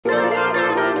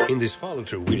In this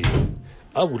follow-through video,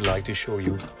 I would like to show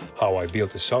you how I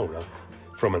built a sauna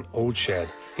from an old shed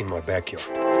in my backyard.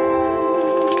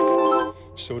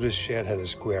 So this shed has a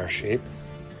square shape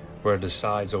where the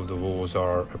sides of the walls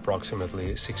are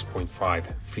approximately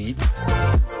 6.5 feet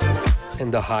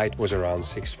and the height was around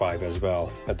 6'5" as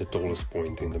well at the tallest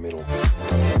point in the middle.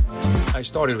 I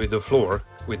started with the floor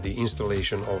with the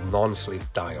installation of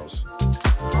non-slip tiles.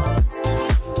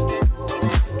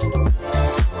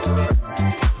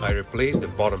 I replaced the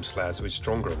bottom slats with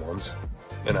stronger ones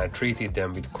and I treated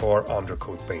them with core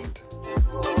undercoat paint.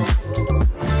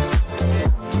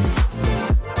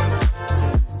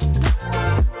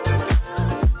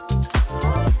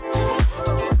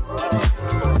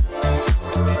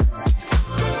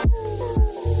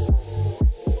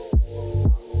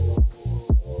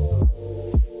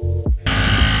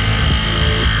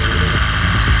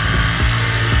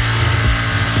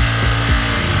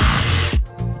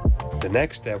 The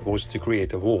next step was to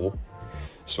create a wall,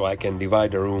 so I can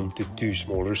divide the room to two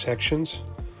smaller sections,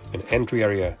 an entry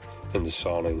area and the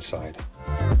sauna inside.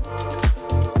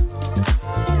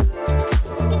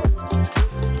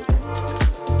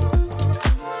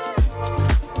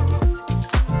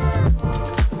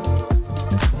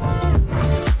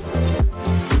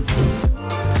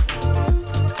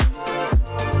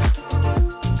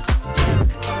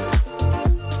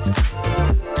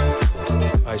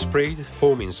 I sprayed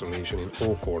foam insulation in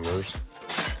all corners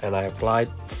and I applied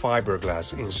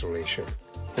fiberglass insulation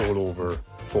all over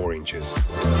 4 inches.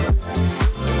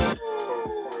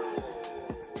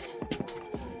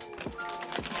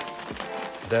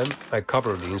 Then I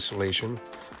covered the insulation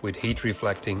with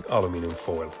heat-reflecting aluminum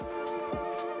foil.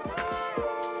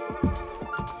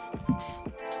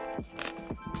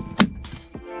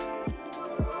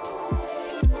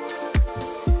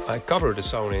 I covered the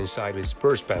sauna inside with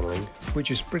spruce paneling, which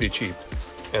is pretty cheap,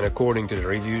 and according to the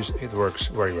reviews, it works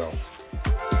very well.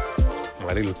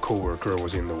 My little coworker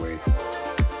was in the way.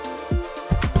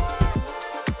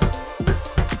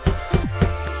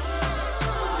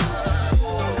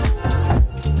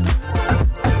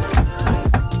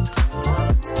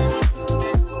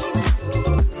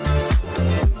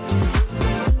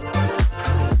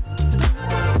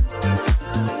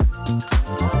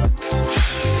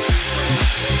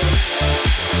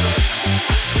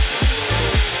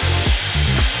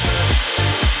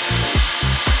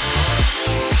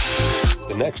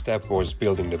 The next step was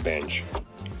building the bench.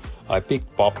 I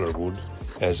picked poplar wood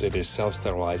as it is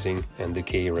self-sterilizing and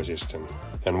decay resistant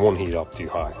and won't heat up too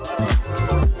high.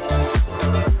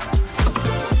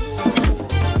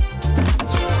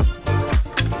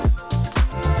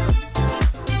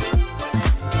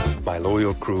 My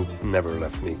loyal crew never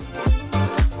left me.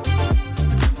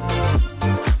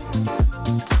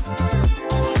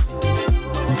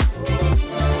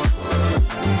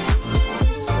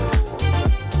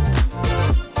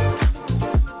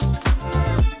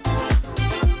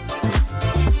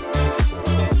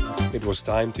 It was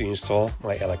time to install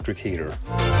my electric heater.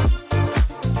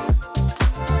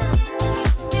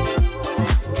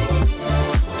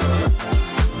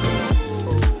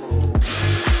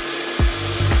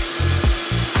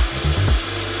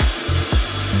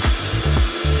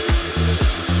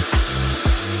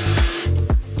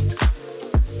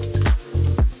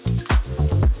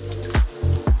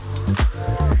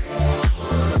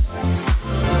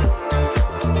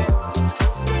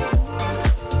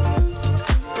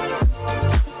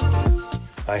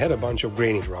 I had a bunch of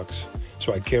granite rocks,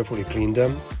 so I carefully cleaned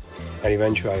them and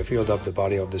eventually I filled up the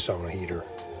body of the sauna heater.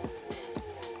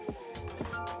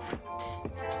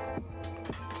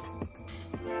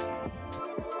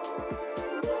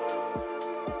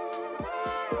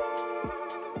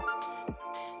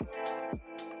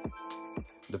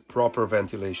 The proper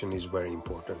ventilation is very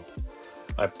important.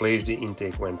 I placed the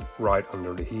intake vent right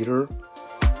under the heater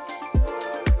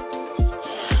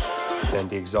and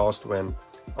the exhaust vent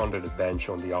under the bench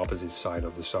on the opposite side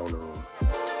of the sauna room.